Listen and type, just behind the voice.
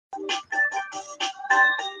Happy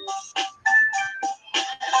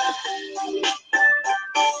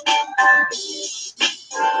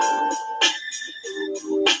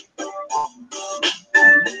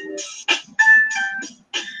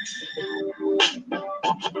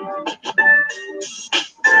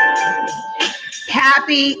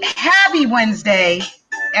Wednesday,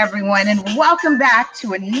 everyone, and welcome back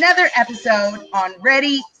to another episode on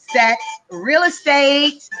Ready, Set, Real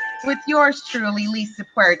Estate with yours truly, Lisa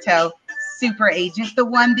Puerto, super agent, the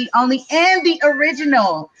one, the only, and the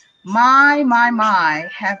original. I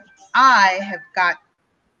have got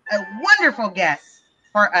a wonderful guest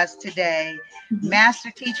for us today.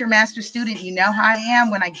 Master teacher, master student. You know how I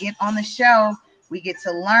am when I get on the show. We get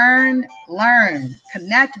to learn,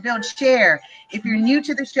 connect, build, share. If you're new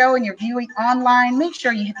to the show and you're viewing online, make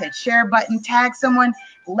sure you hit that share button, tag someone,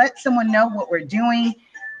 let someone know what we're doing.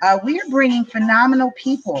 We are bringing phenomenal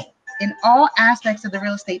people in all aspects of the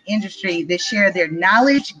real estate industry that share their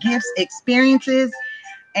knowledge, gifts, experiences.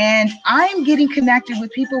 And I'm getting connected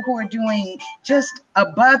with people who are doing just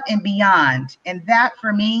above and beyond. And that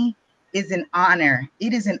for me is an honor.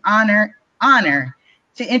 It is an honor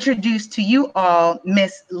to introduce to you all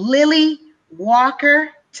Miss Lily Walker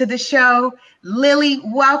to the show. Lily,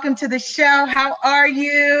 welcome to the show. How are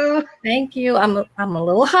you? Thank you. I'm a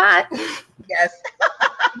little hot. Yes.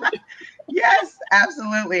 Yes,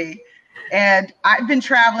 absolutely. And I've been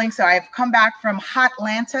traveling, so I've come back from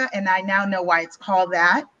Hotlanta, and I now know why it's called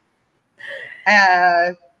that.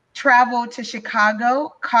 Traveled to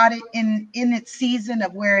Chicago, caught it in its season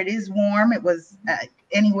of where it is warm. It was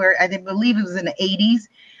anywhere, I believe it was in the 80s.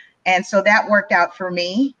 And so that worked out for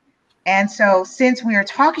me. And so since we are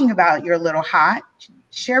talking about you're a little hot,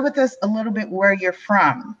 share with us a little bit where you're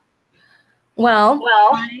from. Well,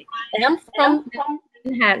 I am from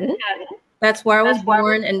Manhattan. That's where I was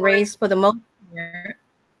born and raised for the most part.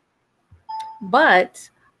 But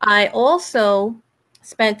I also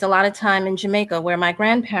spent a lot of time in Jamaica, where my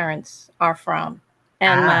grandparents are from,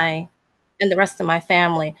 and the rest of my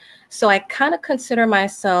family. So I kind of consider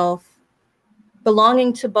myself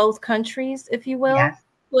belonging to both countries, if you will,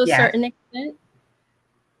 to a certain extent.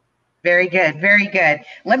 Very good. Very good.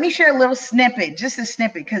 Let me share a little snippet, just a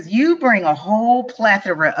snippet, because you bring a whole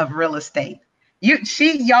plethora of real estate.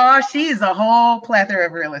 She is a whole plethora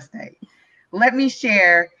of real estate. Let me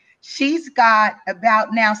share. She's got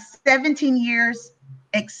about now 17 years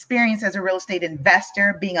experience as a real estate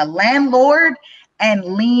investor, being a landlord and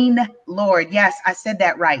lien lord. Yes, I said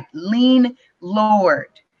that right. Lien lord.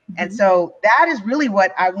 And so that is really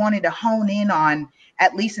what I wanted to hone in on,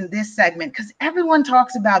 at least in this segment, because everyone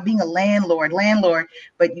talks about being a landlord,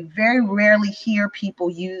 but you very rarely hear people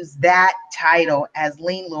use that title as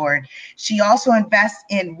lien lord. She also invests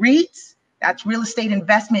in REITs, that's real estate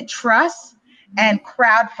investment trusts, and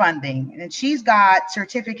crowdfunding. And she's got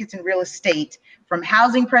certificates in real estate from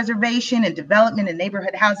housing preservation and development and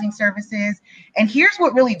neighborhood housing services. And here's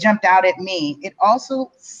what really jumped out at me.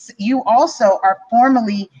 You also are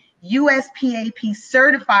formally USPAP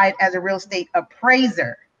certified as a real estate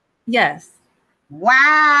appraiser. Yes.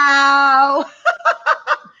 Wow.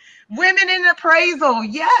 Women in appraisal.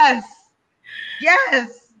 Yes.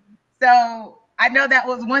 Yes. So I know that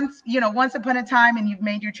was once upon a time and you've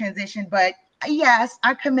made your transition, but yes,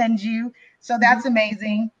 I commend you. So that's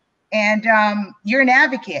amazing. And you're an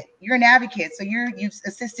advocate. So you've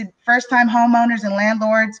assisted first-time homeowners and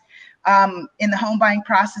landlords in the home buying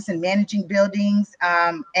process and managing buildings.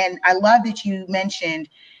 And I love that you mentioned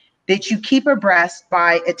that you keep abreast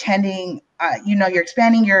by attending, you're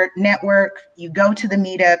expanding your network, you go to the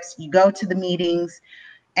meetups, you go to the meetings,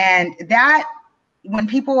 and that when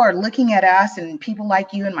people are looking at us and people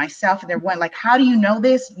like you and myself, and they're wondering, like, how do you know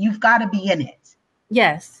this? You've got to be in it.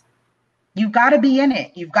 Yes. You've got to be in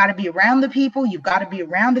it. You've got to be around the people. You've got to be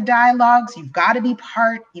around the dialogues. You've got to be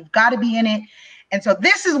you've got to be in it. And so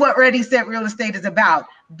this is what Ready, Set, Real Estate is about.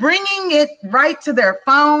 Bringing it right to their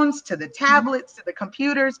phones, to the tablets, to the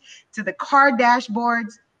computers, to the car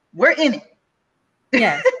dashboards. We're in it.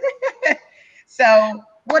 Yes. So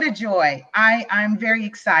what a joy. I'm very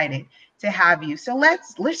excited to have you. So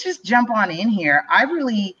let's just jump on in here. I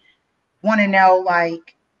really want to know,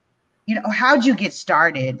 how'd you get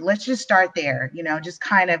started? Let's just start there. Just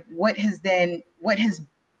kind of what has been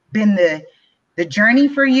the journey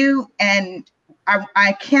for you. And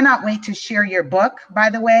I cannot wait to share your book,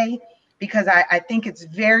 by the way, because I think it's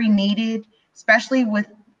very needed, especially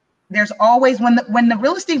there's always, when the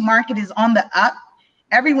real estate market is on the up,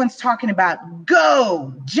 everyone's talking about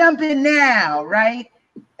jump in now, right?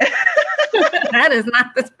 That is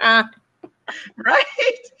not the time. Right?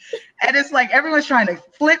 And it's like everyone's trying to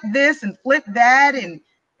flip this and flip that. And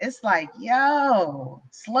It's like, yo,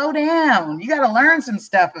 slow down. You got to learn some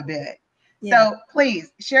stuff a bit. Yeah. So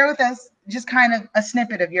please share with us just kind of a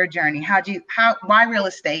snippet of your journey. Why real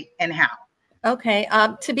estate and how? Okay.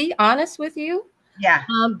 To be honest with you, Yeah.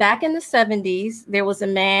 back in the 70s, there was a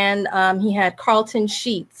man, he had Carlton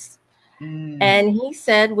Sheets. Mm. And he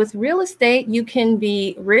said, with real estate, you can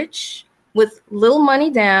be rich with little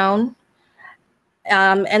money down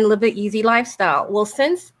and live an easy lifestyle. Well,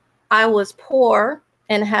 since I was poor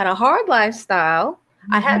and had a hard lifestyle,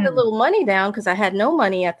 I had the little money down because I had no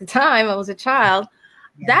money at the time. I was a child.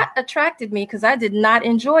 Yeah. That attracted me because I did not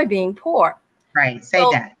enjoy being poor. Right. Say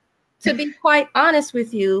that. To be quite honest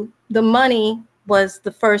with you, the money was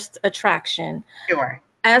the first attraction. Sure.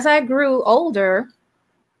 As I grew older,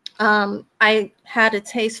 I had a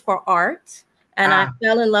taste for art, and I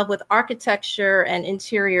fell in love with architecture and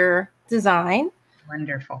interior design.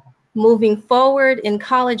 Wonderful. Moving forward in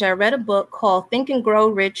college, I read a book called Think and Grow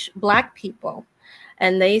Rich, Black People.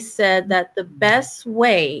 And they said that the best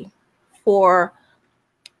way for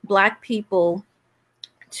Black people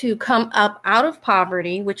to come up out of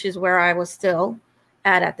poverty, which is where I was still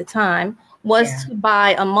at the time, was to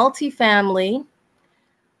buy a multifamily.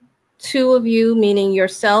 Two of you, meaning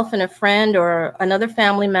yourself and a friend or another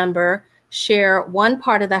family member, share one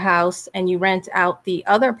part of the house and you rent out the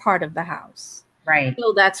other part of the house. Right.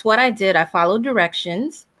 So that's what I did. I followed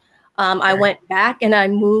directions. I went back and I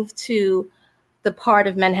moved to the part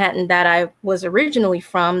of Manhattan that I was originally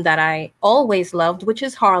from, that I always loved, which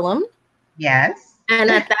is Harlem. Yes. And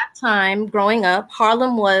at that time, growing up,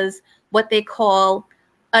 Harlem was what they call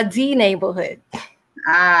a D neighborhood.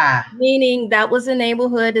 Meaning that was a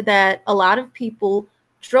neighborhood that a lot of people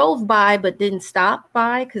drove by but didn't stop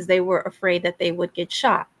by because they were afraid that they would get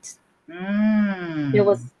shot. It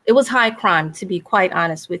was high crime, to be quite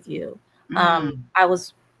honest with you. I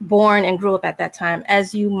was born and grew up at that time.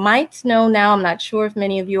 As you might know now, I'm not sure if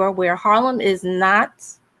many of you are aware, Harlem is not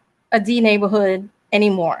a D neighborhood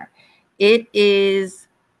anymore. It is,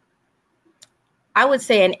 I would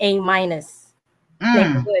say, an A-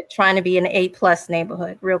 neighborhood, trying to be an A+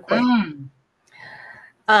 neighborhood real quick.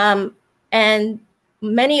 And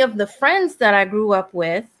many of the friends that I grew up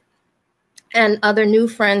with and other new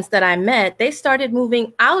friends that I met, they started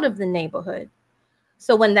moving out of the neighborhood.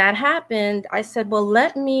 So when that happened, I said, well,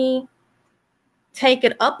 let me take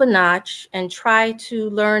it up a notch and try to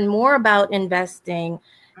learn more about investing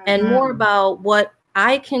and more about what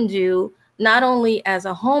I can do, not only as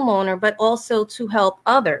a homeowner, but also to help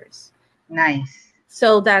others. Nice.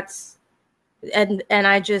 So that's, and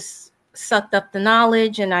I just sucked up the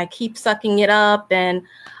knowledge and I keep sucking it up. And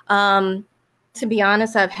to be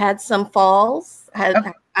honest, I've had some falls.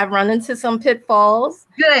 I've run into some pitfalls.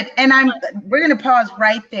 Good. And we're going to pause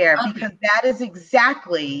right there because that is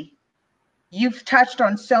exactly, you've touched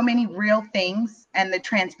on so many real things and the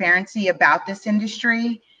transparency about this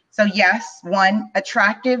industry. So yes, one,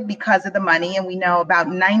 attractive because of the money. And we know about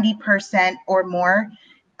 90% or more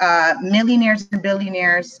millionaires and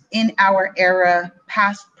billionaires in our era,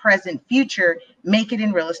 past, present, future, make it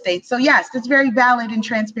in real estate. So yes, it's very valid and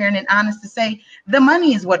transparent and honest to say the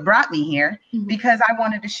money is what brought me here because I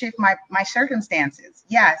wanted to shift my circumstances.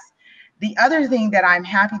 Yes. The other thing that I'm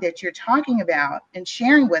happy that you're talking about and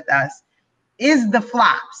sharing with us is the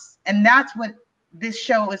flops. And that's what this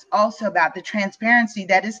show is also about, the transparency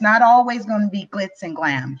that it's not always going to be glitz and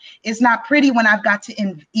glam. It's not pretty when I've got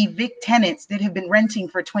to evict tenants that have been renting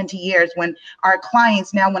for 20 years when our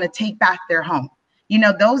clients now want to take back their home. You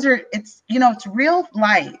know, it's real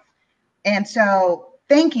life. And so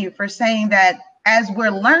thank you for saying that as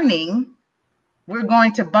we're learning, we're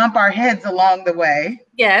going to bump our heads along the way.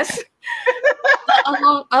 Yes.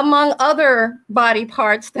 among other body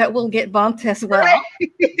parts that will get bumped as well.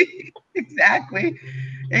 Exactly.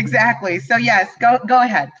 So yes, go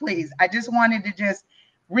ahead, please. I just wanted to just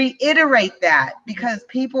reiterate that because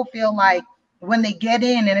people feel like when they get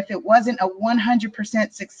in, and if it wasn't a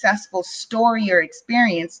 100% successful story or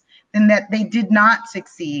experience, then that they did not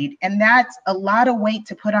succeed. And that's a lot of weight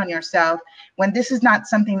to put on yourself when this is not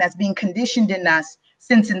something that's being conditioned in us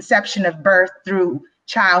since inception of birth through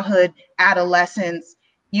childhood, adolescence.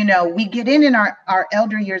 You know, we get in our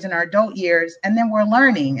elder years and our adult years, and then we're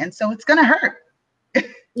learning. And so it's going to hurt.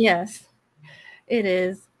 Yes, it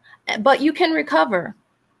is. But you can recover.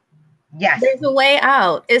 Yes. There's a way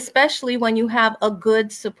out, especially when you have a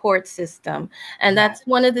good support system. And that's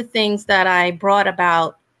one of the things that I brought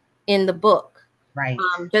about in the book. Right.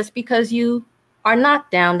 Just because you are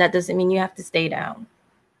knocked down, that doesn't mean you have to stay down.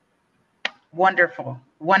 Wonderful.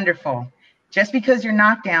 Just because you're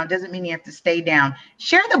knocked down doesn't mean you have to stay down.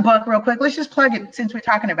 Share the book real quick. Let's just plug it since we're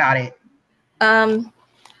talking about it.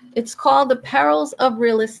 It's called The Perils of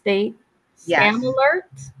Real Estate Yes. Scam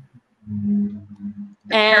Alert. The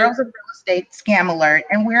Perils of Real Estate Scam Alert.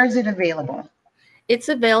 And where is it available? It's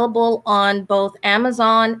available on both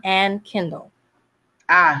Amazon and Kindle.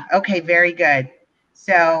 Ah, okay, very good.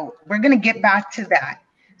 So we're going to get back to that.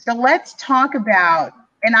 So let's talk about,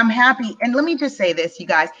 and I'm happy, and let me just say this, you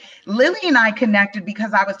guys. Lily and I connected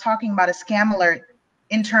because I was talking about a scam alert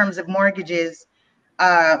in terms of mortgages,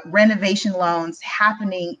 renovation loans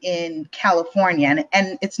happening in California.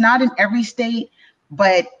 And it's not in every state,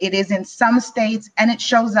 but it is in some states, and it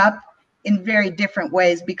shows up in very different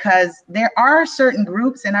ways because there are certain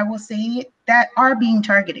groups, and I will say it, that are being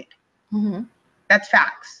targeted. Mm-hmm. That's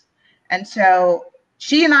facts. And so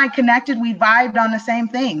she and I connected, we vibed on the same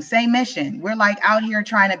thing, same mission. We're like out here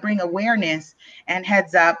trying to bring awareness and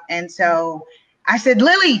heads up. And so I said,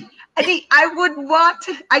 Lily, I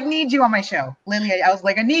need you on my show. Lily, I was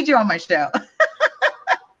like, I need you on my show.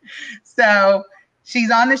 So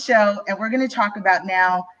she's on the show, and we're going to talk about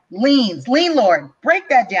now liens. Lien Lord, break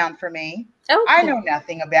that down for me. Okay. I know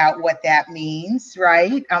nothing about what that means,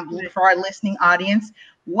 right? For our listening audience,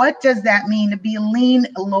 what does that mean to be a lien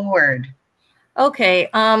lord? Okay.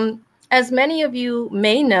 As many of you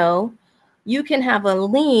may know, you can have a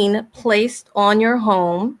lien placed on your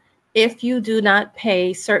home if you do not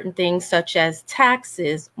pay certain things such as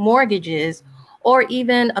taxes, mortgages, or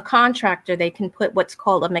even a contractor. They can put what's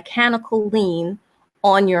called a mechanical lien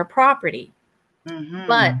on your property. Mm-hmm.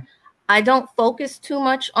 But I don't focus too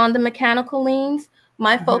much on the mechanical liens.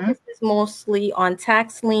 My focus is mostly on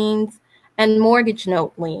tax liens and mortgage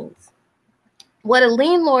note liens. What a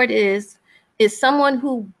lien lord is someone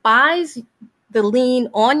who buys the lien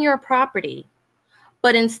on your property,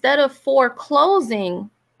 but instead of foreclosing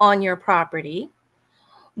on your property,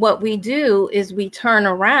 what we do is we turn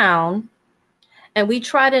around and we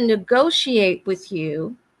try to negotiate with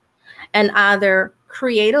you and either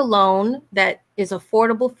create a loan that is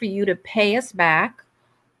affordable for you to pay us back,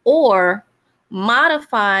 or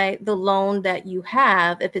modify the loan that you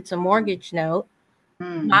have. If it's a mortgage note,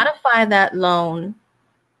 modify that loan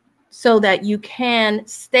so that you can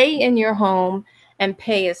stay in your home and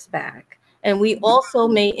pay us back. And we also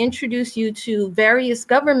may introduce you to various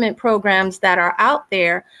government programs that are out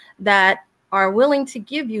there that are willing to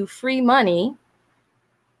give you free money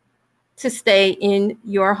to stay in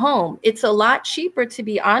your home. It's a lot cheaper, to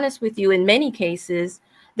be honest with you, in many cases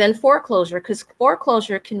than foreclosure, because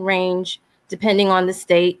foreclosure can range, depending on the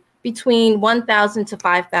state, between $1,000 to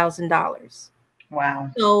 $5,000.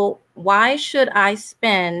 Wow. So why should I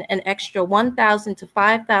spend an extra $1,000 to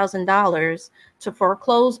 $5,000 to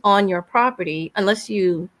foreclose on your property unless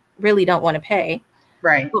you really don't want to pay?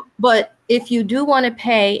 Right. But if you do want to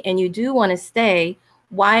pay and you do want to stay,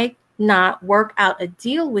 why not work out a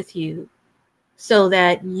deal with you so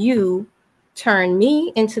that you turn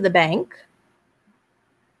me into the bank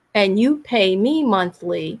and you pay me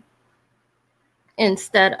monthly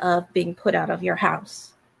instead of being put out of your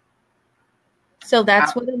house? So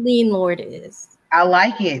that's what a lien lord is. I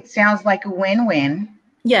like it. Sounds like a win-win.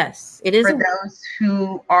 Yes, it is. For those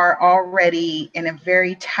who are already in a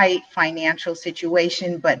very tight financial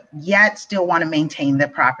situation, but yet still want to maintain the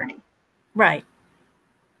property. Right.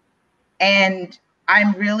 And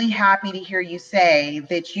I'm really happy to hear you say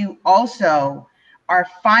that you also are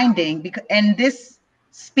finding, because, and this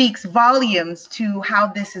speaks volumes to how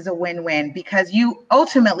this is a win-win, because you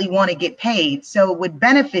ultimately want to get paid. So it would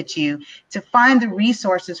benefit you to find the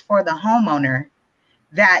resources for the homeowner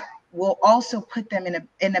that will also put them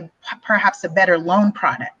in a perhaps a better loan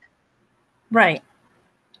product. Right.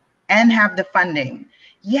 And have the funding.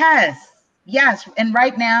 Yes. Yes. And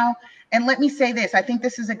right now, and let me say this, I think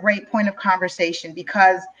this is a great point of conversation,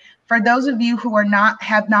 because for those of you who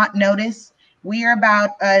have not noticed, we are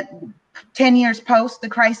about 10 years post the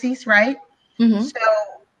crisis, right? Mm-hmm. So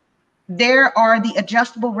there are the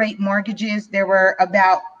adjustable rate mortgages. There were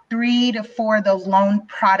about 3 to 4 of those loan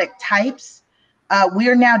product types. We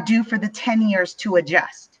are now due for the 10 years to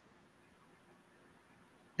adjust.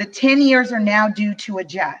 The 10 years are now due to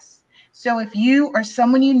adjust. So if you or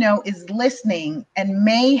someone you know is listening and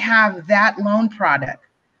may have that loan product,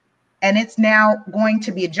 and it's now going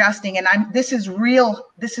to be adjusting, and this is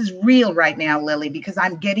real right now, Lily, because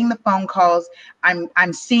I'm getting the phone calls,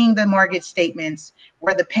 I'm seeing the mortgage statements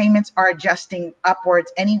where the payments are adjusting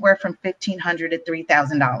upwards anywhere from $1,500 to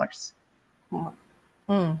 $3,000.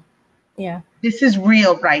 Yeah. This is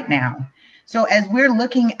real right now. So as we're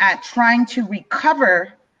looking at trying to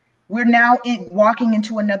recover, we're now walking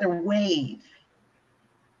into another wave.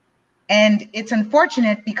 And it's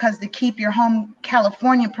unfortunate because the Keep Your Home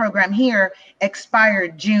California program here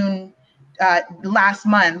expired June last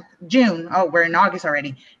month, June. Oh, we're in August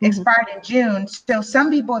already. Expired in June. So some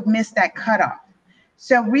people have missed that cutoff.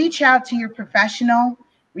 So reach out to your professional.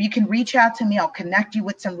 You can reach out to me. I'll connect you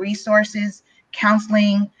with some resources,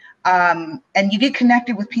 counseling, and you get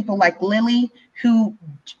connected with people like Lily, who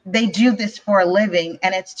they do this for a living,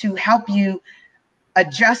 and it's to help you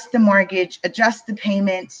adjust the mortgage, adjust the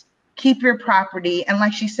payments, keep your property. And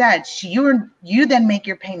like she said, you then make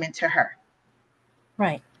your payment to her.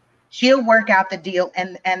 Right. She'll work out the deal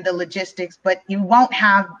and the logistics, but you won't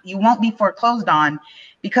be foreclosed on,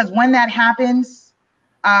 because when that happens,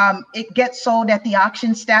 it gets sold at the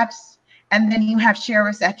auction steps, and then you have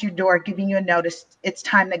sheriffs at your door giving you a notice it's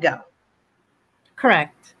time to go.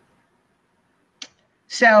 Correct.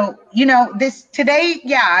 So, today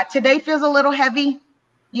feels a little heavy.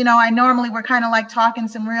 I normally we're kind of like talking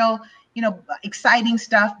some real, exciting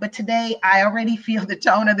stuff, but today I already feel the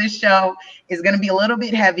tone of this show is going to be a little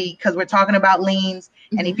bit heavy because we're talking about liens.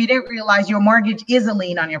 And if you didn't realize, your mortgage is a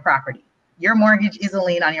lien on your property. Your mortgage is a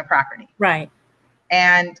lien on your property. Right.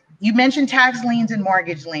 And you mentioned tax liens and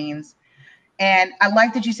mortgage liens. And I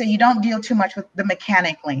like that you say you don't deal too much with the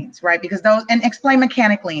mechanic liens, right? Because and explain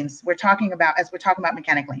mechanic liens. We're talking about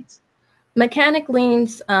mechanic liens. Mechanic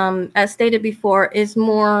liens, as stated before, is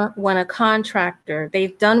more when a contractor,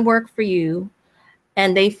 they've done work for you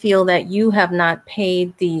and they feel that you have not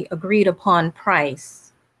paid the agreed upon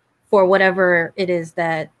price for whatever it is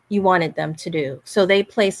that you wanted them to do. So they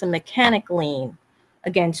place a mechanic lien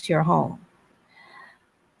against your home.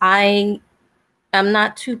 I'm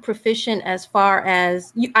not too proficient as far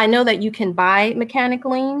as I know that you can buy mechanic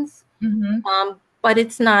liens, but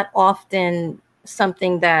it's not often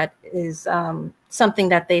something that is something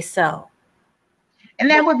that they sell. And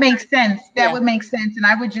that would make sense. That would make sense. And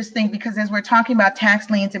I would just think, because as we're talking about tax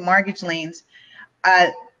liens and mortgage liens,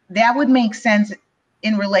 that would make sense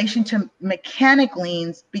in relation to mechanic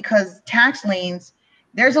liens, because tax liens,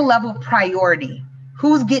 there's a level of priority.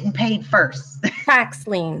 Who's getting paid first? Tax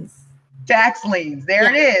liens. Tax liens.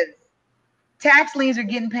 There it is. Tax liens are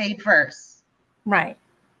getting paid first. Right.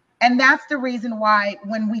 And that's the reason why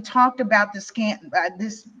when we talked about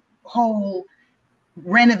this whole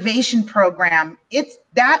renovation program, it's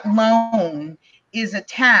that loan is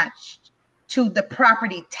attached to the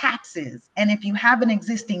property taxes. And if you have an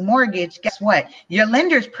existing mortgage, guess what? Your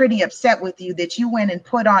lender's pretty upset with you that you went and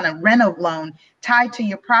put on a reno loan tied to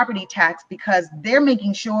your property tax, because they're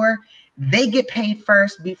making sure they get paid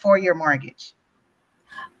first before your mortgage.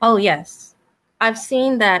 Oh, yes. I've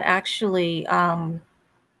seen that actually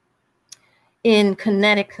in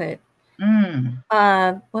Connecticut.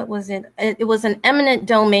 What was it? It was an eminent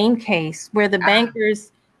domain case where the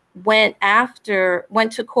bankers went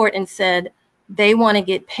to court and said they want to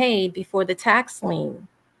get paid before the tax lien,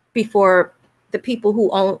 before the people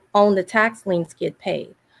who own the tax liens get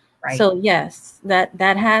paid. Right. So yes, that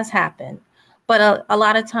has happened. But a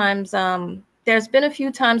lot of times, there's been a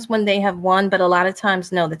few times when they have won, but a lot of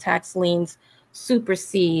times, no, the tax liens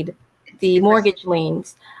supersede the mortgage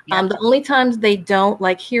liens. The only times they don't,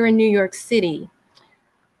 like here in New York City,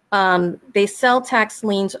 they sell tax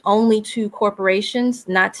liens only to corporations,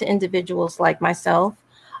 not to individuals like myself.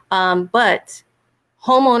 But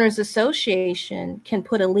homeowners association can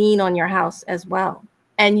put a lien on your house as well,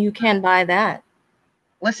 and you can buy that.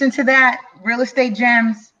 Listen to that, real estate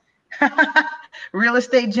gems. Real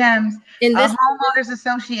estate gems. In this, homeowners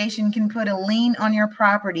association can put a lien on your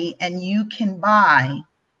property, and you can buy.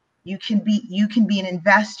 You can be an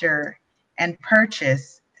investor and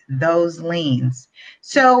purchase those liens.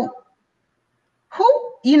 So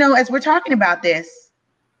who, as we're talking about this,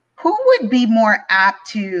 who would be more apt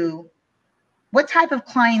to, what type of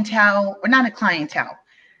clientele, or not a clientele,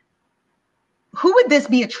 who would this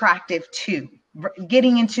be attractive to,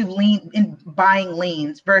 getting into buying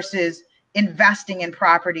liens versus investing in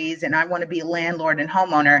properties? And I want to be a landlord and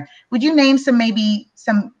homeowner. Would you name maybe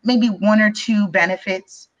one or two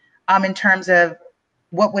benefits in terms of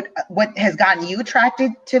what has gotten you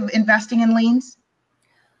attracted to investing in liens?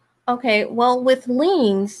 Okay, well, with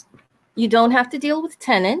liens, you don't have to deal with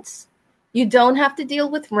tenants, you don't have to deal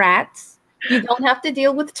with rats, you don't have to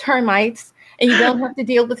deal with termites, and you don't have to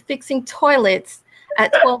deal with fixing toilets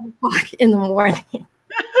at 12 o'clock in the morning.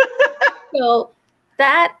 So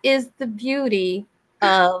that is the beauty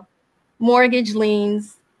of mortgage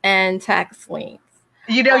liens and tax liens.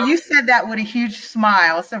 You said that with a huge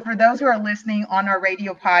smile. So for those who are listening on our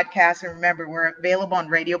radio podcast, and remember, we're available on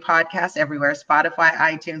radio podcasts everywhere: Spotify,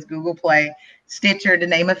 iTunes, Google Play, Stitcher, to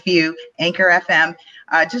name a few, Anchor FM.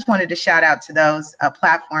 Just wanted to shout out to those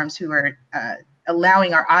platforms who are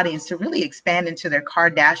allowing our audience to really expand into their car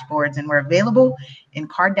dashboards. And we're available in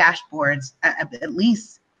car dashboards at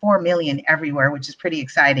least 4 million everywhere, which is pretty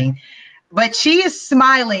exciting. But she is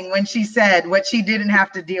smiling when she said what she didn't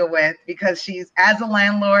have to deal with, because she's, as a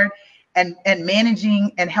landlord and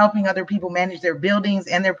managing and helping other people manage their buildings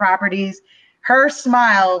and their properties, her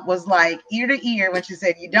smile was like ear to ear when she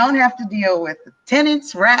said, you don't have to deal with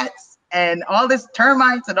tenants, rats, and all this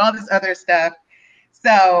termites and all this other stuff.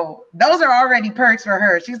 So those are already perks for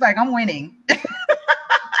her. She's like, I'm winning. I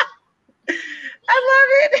love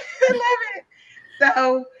it. I love it.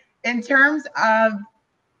 So in terms of,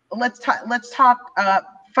 let's talk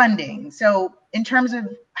funding. So in terms of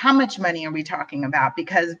how much money are we talking about?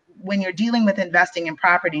 Because when you're dealing with investing in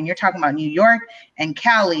property and you're talking about New York and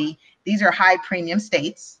Cali, these are high premium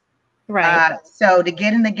states. Right. So to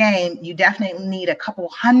get in the game, you definitely need a couple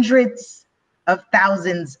hundreds of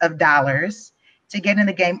thousands of dollars to get in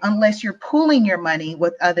the game, unless you're pooling your money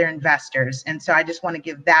with other investors. And so I just want to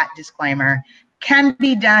give that disclaimer. Can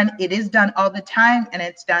be done. It is done all the time, and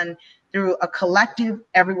it's done through a collective.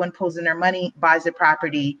 Everyone pulls in their money, buys the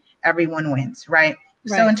property, everyone wins, right?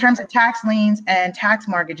 So in terms of tax liens and tax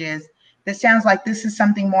mortgages, this sounds like this is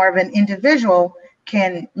something more of an individual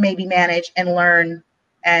can maybe manage and learn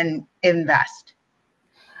and invest.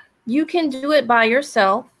 You can do it by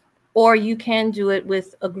yourself, or you can do it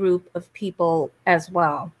with a group of people as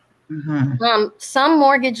well. Mm-hmm. Some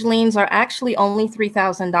mortgage liens are actually only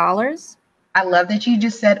 $3,000. I love that you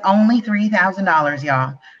just said only $3,000,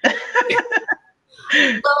 y'all.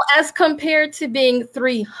 Well, as compared to being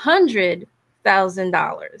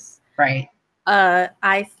 $300,000. Right.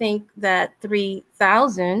 I think that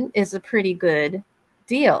 3,000 is a pretty good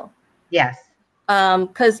deal. Yes.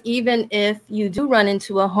 Because even if you do run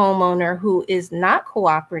into a homeowner who is not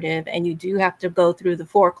cooperative and you do have to go through the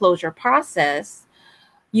foreclosure process,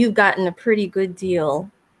 you've gotten a pretty good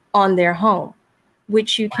deal on their home,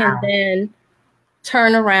 which you can then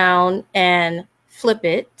turn around and flip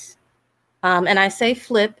it. And I say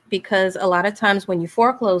flip because a lot of times when you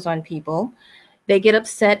foreclose on people, they get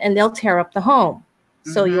upset and they'll tear up the home.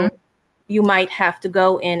 Mm-hmm. So you might have to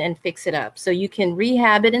go in and fix it up. So you can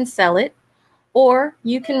rehab it and sell it, or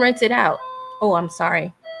you can rent it out. Oh, I'm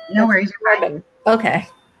sorry. No worries. You're fine. Okay.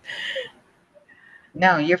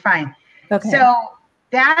 No, you're fine. Okay. So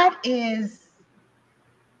that is,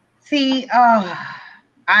 see, I'm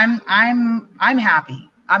happy.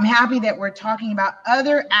 I'm happy that we're talking about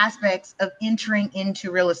other aspects of entering into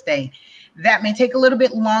real estate. That may take a little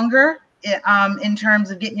bit longer in terms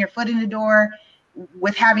of getting your foot in the door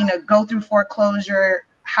with having to go through foreclosure.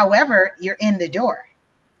 However, you're in the door.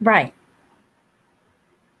 Right.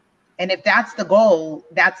 And if that's the goal,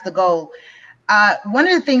 that's the goal. One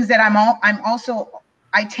of the things that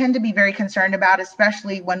I tend to be very concerned about,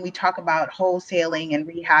 especially when we talk about wholesaling and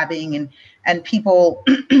rehabbing and people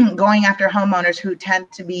going after homeowners who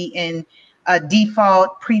tend to be in a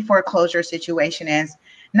default pre-foreclosure situation, is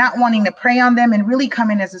not wanting to prey on them and really come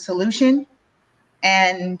in as a solution.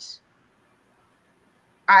 And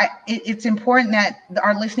it's important that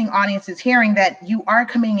our listening audience is hearing that you are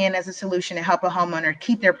coming in as a solution to help a homeowner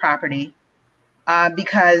keep their property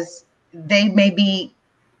because they may be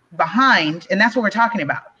behind. And that's what we're talking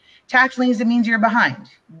about. Tax liens, it means you're behind.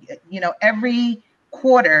 You know, every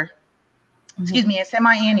quarter, a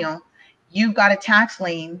semi-annual, you've got a tax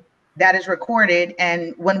lien that is recorded.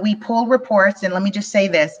 And when we pull reports, and let me just say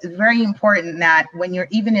this, it's very important that when you're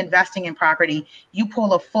even investing in property, you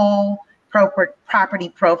pull a full property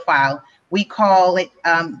profile. We call it,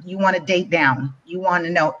 you want to date down. You want to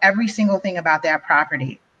know every single thing about that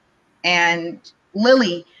property. And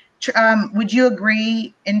Lily, would you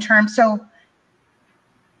agree in terms, so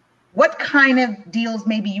what kind of deals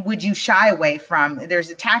maybe would you shy away from? There's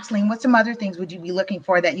a tax lien. What some other things would you be looking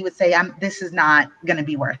for that you would say, this is not going to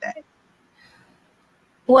be worth it?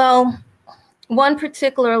 Well, one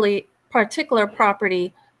particular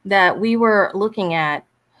property that we were looking at,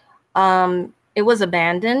 it was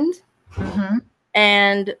abandoned,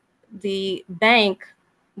 and the bank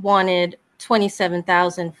wanted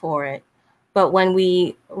 $27,000 for it. But when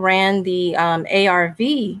we ran the ARV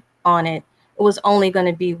on it, it was only going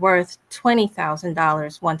to be worth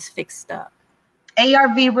 $20,000 once fixed up.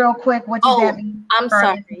 ARV, real quick, what does that mean? I'm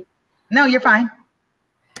sorry. No, you're fine.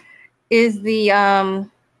 Is the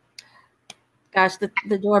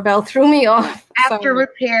the doorbell threw me off. After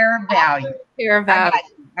repair value. Repair value.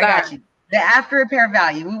 I got you. The after repair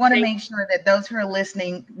value. We want to make sure that those who are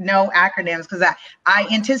listening know acronyms, because I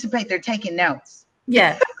anticipate they're taking notes.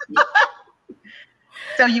 Yes.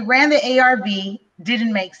 So you ran the ARV,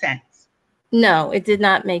 didn't make sense. No, it did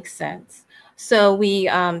not make sense. So we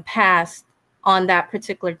passed on that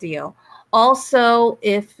particular deal. Also,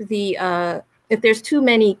 if there's too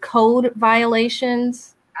many code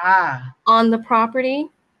violations on the property,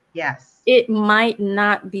 yes, it might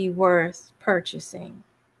not be worth purchasing.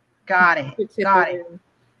 got it.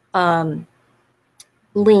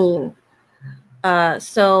 Lien.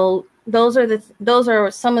 So those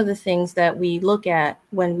are some of the things that we look at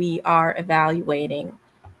when we are evaluating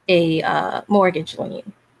a mortgage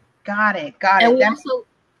lien. Got it. And we also,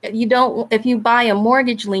 if you buy a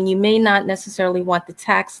mortgage lien, you may not necessarily want the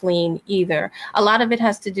tax lien either. A lot of it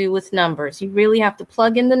has to do with numbers. You really have to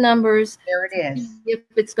plug in the numbers. There it is. If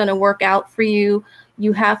it's going to work out for you,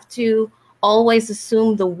 you have to always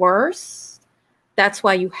assume the worst. That's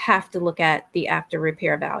why you have to look at the after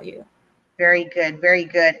repair value. Very good. Very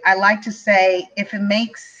good. I like to say, if it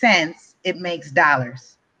makes sense, it makes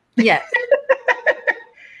dollars. Yes.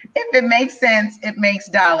 If it makes sense, it makes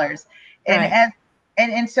dollars. And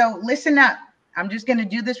and so listen up. I'm just going to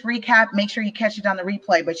do this recap. Make sure you catch it on the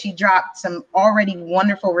replay. But she dropped some already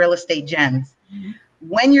wonderful real estate gems. Mm-hmm.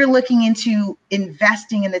 When you're looking into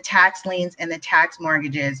investing in the tax liens and the tax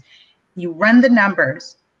mortgages, you run the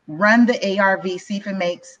numbers, run the ARV, see if it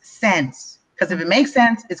makes sense. Because if it makes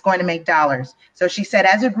sense, it's going to make dollars. So she said,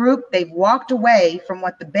 as a group, they've walked away from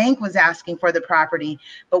what the bank was asking for the property.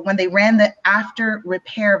 But when they ran the after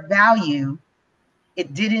repair value,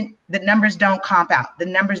 the numbers don't comp out. The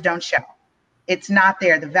numbers don't show. It's not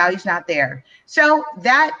there. The value's not there. So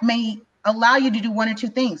that may allow you to do one or two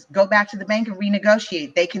things. Go back to the bank and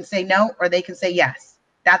renegotiate. They can say no, or they can say yes.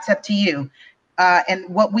 That's up to you. And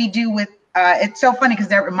what we do with it's so funny because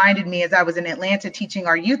that reminded me, as I was in Atlanta teaching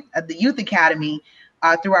our youth at the Youth Academy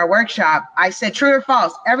through our workshop, I said, true or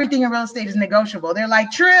false, everything in real estate is negotiable. They're like,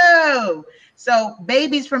 true. So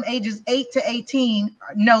babies from ages 8 to 18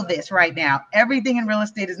 know this right now. Everything in real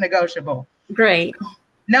estate is negotiable. Great.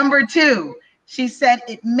 Number 2, she said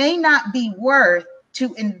it may not be worth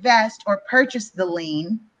to invest or purchase the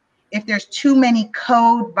lien if there's too many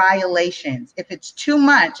code violations. If it's too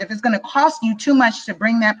much, if it's going to cost you too much to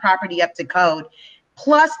bring that property up to code,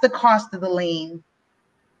 plus the cost of the lien,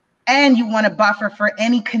 and you want to buffer for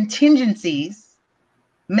any contingencies,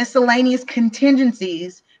 miscellaneous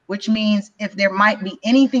contingencies, which means if there might be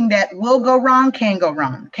anything that will go wrong, can go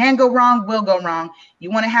wrong, will go wrong.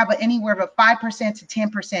 You want to have anywhere of a 5% to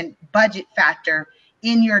 10% budget factor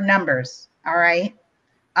in your numbers. All right.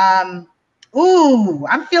 Ooh,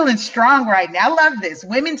 I'm feeling strong right now. I love this.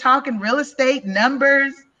 Women talking real estate,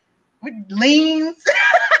 numbers, with liens.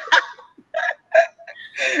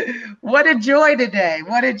 What a joy today.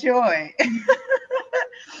 What a joy.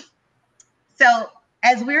 So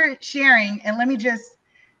as we're sharing, and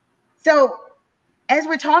as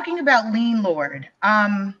we're talking about Lien Lord,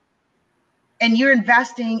 and you're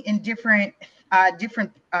investing in different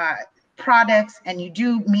products, and you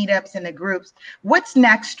do meetups in the groups, what's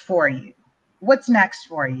next for you? What's next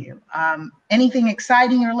for you? Anything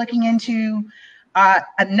exciting you're looking into?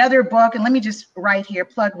 Another book, and let me just right here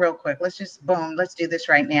plug real quick. Let's do this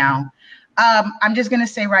right now. I'm just going to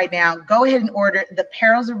say right now, go ahead and order The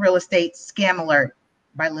Perils of Real Estate Scam Alert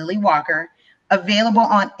by Lily Walker, available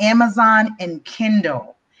on Amazon and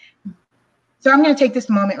Kindle. So I'm going to take this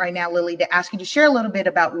moment right now, Lily, to ask you to share a little bit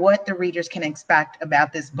about what the readers can expect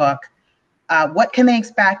about this book. What can they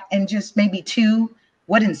expect? And just maybe 2,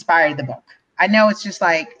 what inspired the book? I know it's just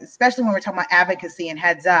like, especially when we're talking about advocacy and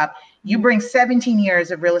heads up, you bring 17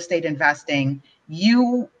 years of real estate investing.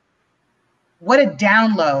 What a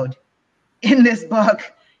download in this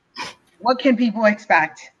book. What can people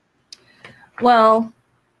expect? Well,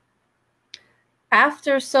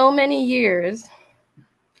 after so many years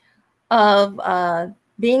of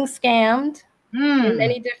being scammed in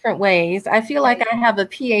many different ways, I feel like I have a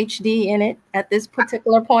PhD in it at this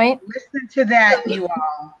particular point. Listen to that, you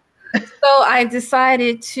all. So I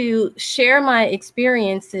decided to share my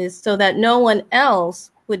experiences so that no one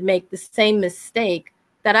else would make the same mistake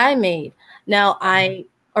that I made. Now, I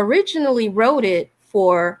originally wrote it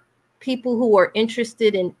for people who are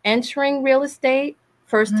interested in entering real estate,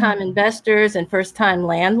 first-time investors and first-time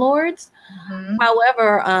landlords.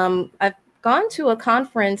 However, I've gone to a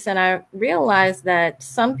conference and I realized that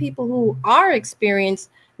some people who are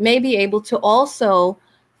experienced may be able to also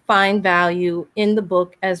find value in the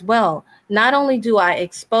book as well. Not only do I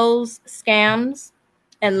expose scams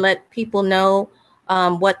and let people know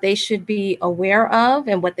what they should be aware of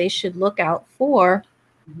and what they should look out for,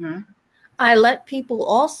 I let people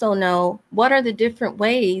also know what are the different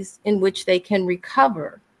ways in which they can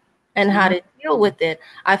recover and how to deal with it.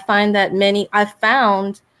 I found that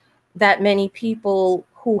many people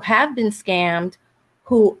who have been scammed,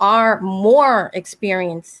 who are more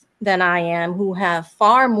experienced than I am, who have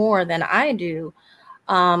far more than I do,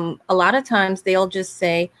 a lot of times they'll just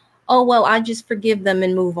say, oh, well, I just forgive them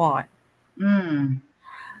and move on. Mm.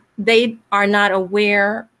 They are not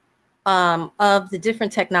aware of the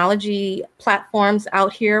different technology platforms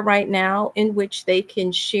out here right now in which they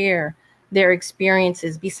can share their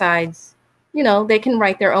experiences. Besides, they can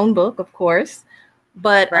write their own book, of course,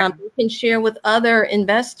 but Right. they can share with other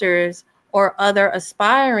investors or other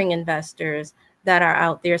aspiring investors that are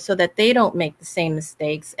out there so that they don't make the same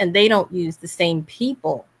mistakes and they don't use the same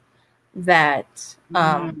people that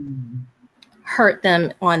hurt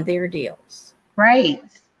them on their deals. Right.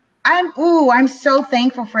 I'm so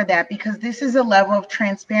thankful for that, because this is a level of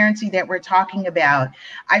transparency that we're talking about.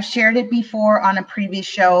 I've shared it before on a previous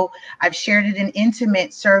show. I've shared it in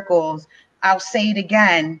intimate circles. I'll say it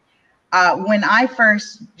again. When I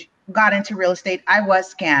first got into real estate, I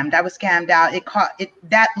was scammed. I was scammed out.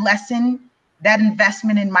 That lesson, that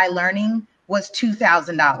investment in my learning was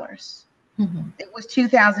 $2,000. Mm-hmm. It was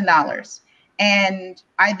 $2,000. And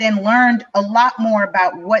I then learned a lot more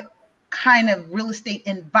about what kind of real estate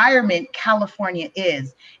environment California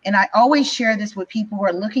is. And I always share this with people who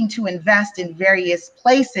are looking to invest in various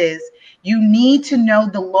places. You need to know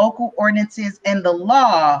the local ordinances and the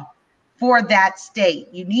law for that state.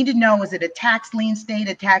 You need to know, is it a tax lien state,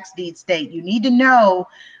 a tax deed state? You need to know,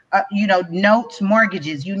 notes,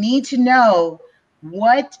 mortgages. You need to know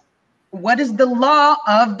what is the law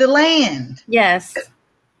of the land. Yes.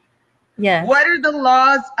 Yes. What are the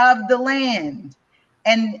laws of the land?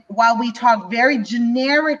 And while we talk very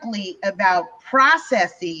generically about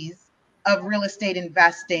processes of real estate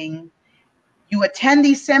investing, you attend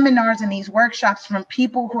these seminars and these workshops from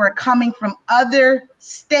people who are coming from other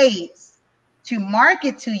states to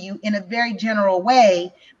market to you in a very general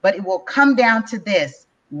way, but it will come down to this: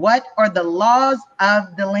 what are the laws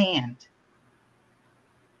of the land?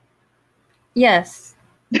 Yes,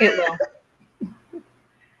 it will.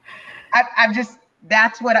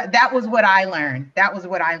 That was what I learned. That was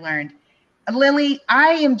what I learned. Lily,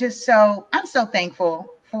 I'm so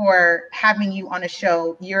thankful for having you on a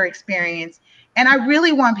show, your experience. And I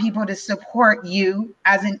really want people to support you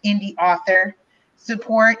as an indie author,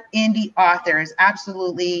 support indie authors.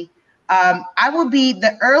 Absolutely.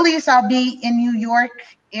 The earliest I'll be in New York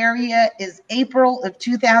area is April of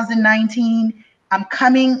 2019. I'm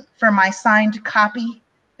coming for my signed copy.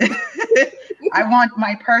 I want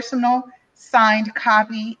my personal signed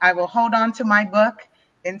copy. I will hold on to my book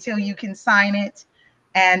until you can sign it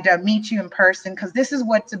and meet you in person, because this is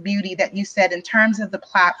what's a beauty that you said in terms of the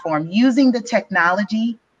platform, using the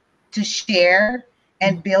technology to share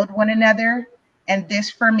and build one another. And this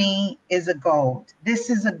for me is a gold. This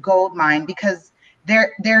is a gold mine, because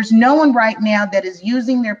there's no one right now that is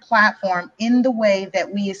using their platform in the way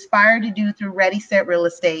that we aspire to do through Ready, Set, Real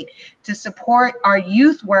Estate to support our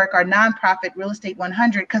youth work, our nonprofit Real Estate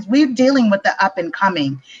 100, because we're dealing with the up and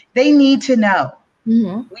coming. They need to know.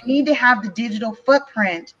 Mm-hmm. We need to have the digital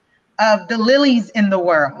footprint of the Lilies in the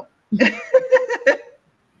world. We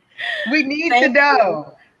need to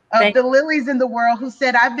know of the Lilies in the world who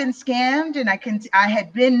said, I've been scammed and I've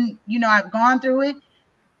gone through it.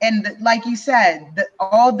 And like you said,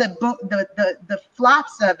 all the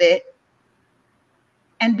flops of it,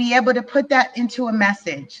 and be able to put that into a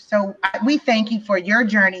message. So we thank you for your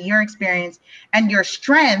journey, your experience, and your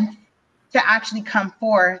strength to actually come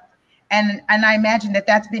forth. And I imagine that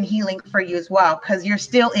that's been healing for you as well, because you're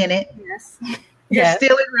still in it. Yes. You're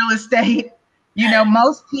still in real estate.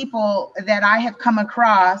 Most people that I have come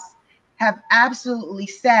across have absolutely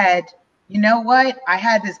said, you know what? I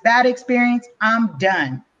had this bad experience. I'm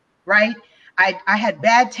done. Right? I had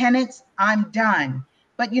bad tenants. I'm done.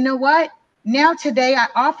 But you know what? Now today I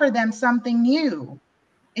offer them something new.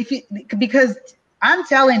 Because I'm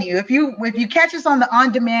telling you, if you catch us on the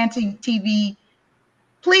on-demand TV,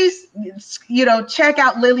 please, check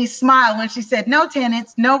out Lily's smile when she said, no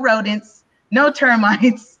tenants, no rodents, no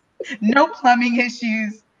termites, no plumbing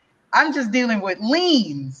issues. I'm just dealing with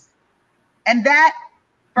liens. And that,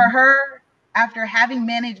 for her, after having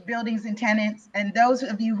managed buildings and tenants, and those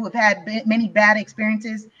of you who have had many bad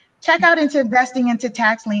experiences, check out into investing into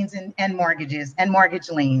tax liens and mortgages and mortgage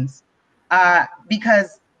liens,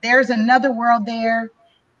 because there's another world there.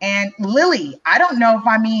 And Lily, I don't know if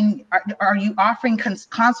are you offering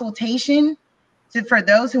consultation for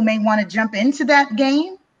those who may want to jump into that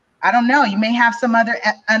game? I don't know. You may have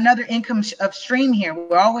another income of stream here.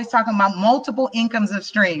 We're always talking about multiple incomes of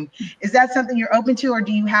stream. Is that something you're open to, or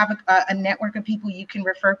do you have a network of people you can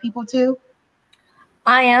refer people to?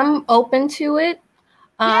 I am open to it.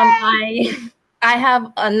 I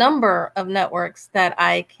have a number of networks that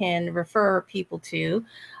I can refer people to.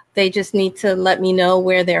 They just need to let me know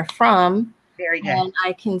where they're from. Very good. And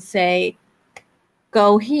I can say,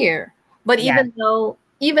 go here. But Yes.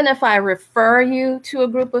 even if I refer you to a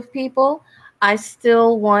group of people, I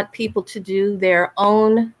still want people to do their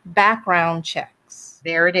own background checks.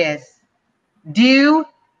 There it is. Due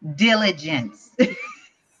diligence.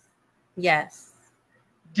 Yes.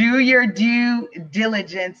 Do your due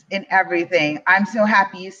diligence in everything. I'm so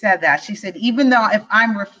happy you said that. She said, even though if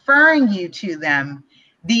I'm referring you to them,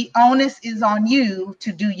 the onus is on you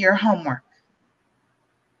to do your homework.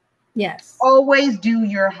 Yes. Always do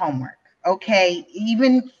your homework. Okay.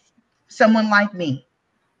 Even someone like me,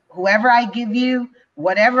 whoever I give you,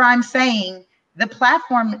 whatever I'm saying, the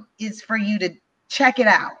platform is for you to check it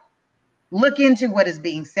out. Look into what is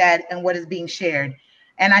being said and what is being shared.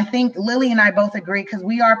 And I think Lily and I both agree, because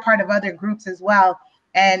we are part of other groups as well.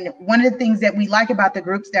 And one of the things that we like about the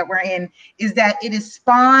groups that we're in is that it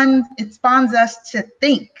spawns us to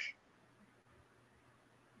think.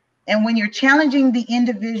 And when you're challenging the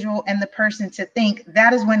individual and the person to think,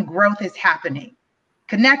 that is when growth is happening.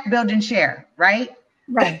 Connect, build, and share, right?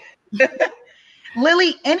 Right.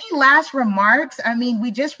 Lily, any last remarks? I mean,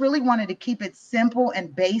 we just really wanted to keep it simple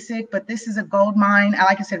and basic, but this is a gold mine.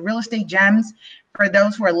 Like I said, real estate gems for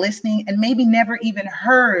those who are listening and maybe never even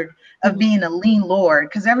heard of being a lien lord,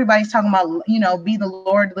 because everybody's talking about, be the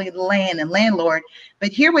lord of the land and landlord. But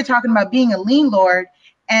here we're talking about being a lien lord.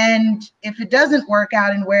 And if it doesn't work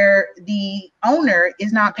out and where the owner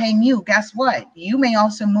is not paying you, guess what? You may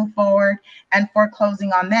also move forward and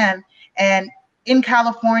foreclosing on them. And in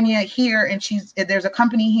California here, and there's a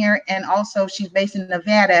company here, and also she's based in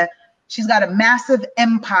Nevada. She's got a massive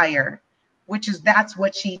empire, that's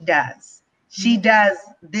what she does. She does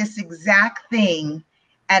this exact thing.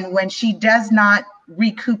 And when she does not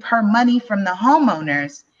recoup her money from the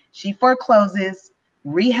homeowners, she forecloses,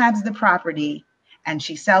 rehabs the property, and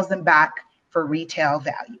she sells them back for retail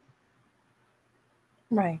value.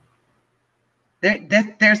 Right.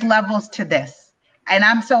 There's levels to this. And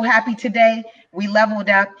I'm so happy today we leveled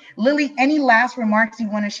up. Lily, any last remarks you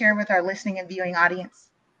want to share with our listening and viewing audience?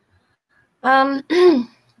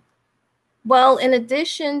 Well, in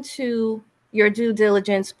addition to your due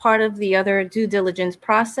diligence, part of the other due diligence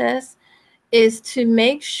process is to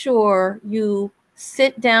make sure you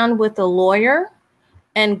sit down with a lawyer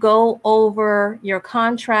and go over your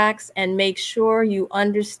contracts and make sure you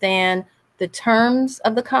understand the terms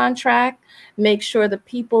of the contract. Make sure the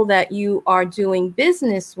people that you are doing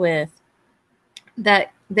business with,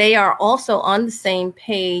 that they are also on the same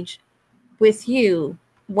page with you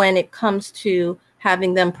when it comes to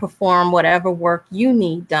having them perform whatever work you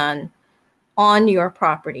need done on your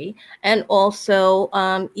property. And also,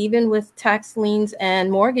 even with tax liens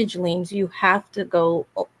and mortgage liens, you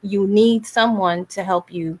need someone to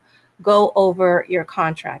help you go over your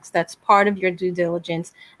contracts. That's part of your due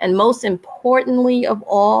diligence. And most importantly of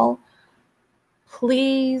all,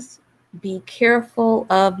 please be careful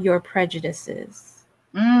of your prejudices.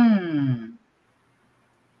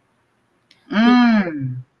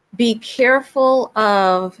 Be careful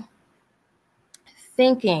of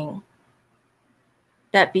thinking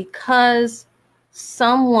that because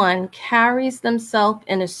someone carries themselves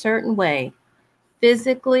in a certain way,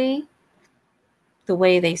 physically, the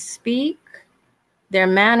way they speak, their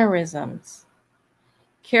mannerisms,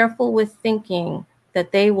 careful with thinking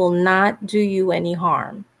that they will not do you any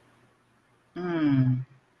harm.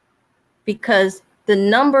 Because the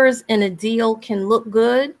numbers in a deal can look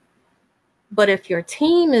good, but if your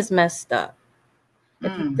team is messed up,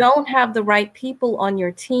 if you don't have the right people on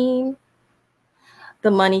your team,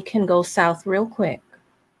 the money can go south real quick.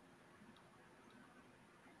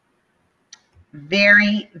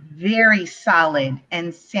 Very, very solid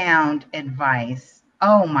and sound advice.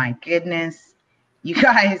 Oh my goodness. You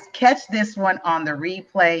guys catch this one on the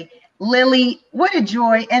replay. Lily, what a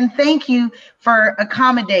joy. And thank you for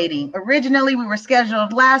accommodating. Originally, we were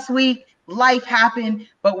scheduled last week. Life happened,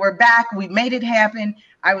 but we're back. We made it happen.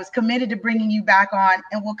 I was committed to bringing you back on,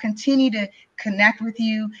 and we'll continue to connect with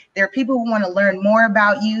you. There are people who want to learn more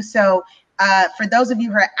about you. So for those of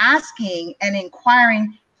you who are asking and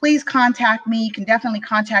inquiring, please contact me. You can definitely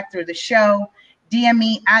contact through the show. DM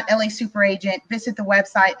me at LA Super Agent. Visit the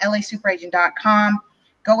website, lasuperaagent.com.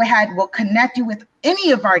 Go ahead. We'll connect you with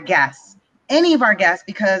any of our guests,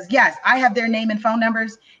 because yes, I have their name and phone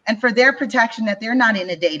numbers, and for their protection that they're not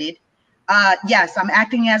inundated. Yes, I'm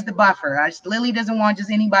acting as the buffer. Lily doesn't want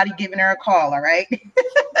just anybody giving her a call. All right.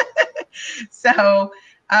 So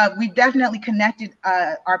we've definitely connected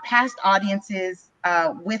our past audiences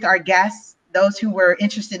with our guests, those who were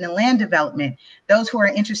interested in land development, those who are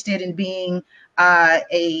interested in being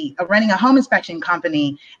running a home inspection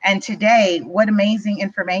company. And today, what amazing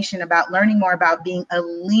information about learning more about being a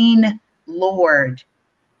lean Lord.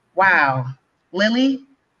 Wow. Lily,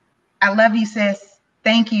 I love you, sis.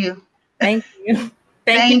 Thank you. Thank you.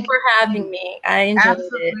 Thank you for having me. I enjoyed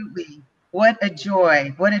it. Absolutely. What a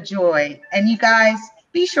joy. What a joy. And you guys,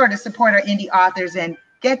 be sure to support our indie authors and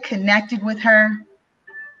get connected with her.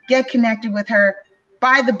 Get connected with her.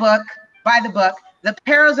 Buy the book. Buy the book. The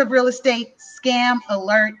Perils of Real Estate Scam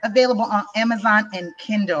Alert, available on Amazon and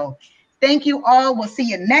Kindle. Thank you all. We'll see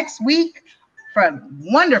you next week for a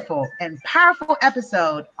wonderful and powerful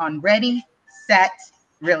episode on Ready, Set,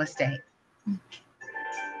 Real Estate.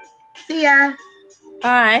 See ya.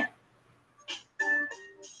 All right.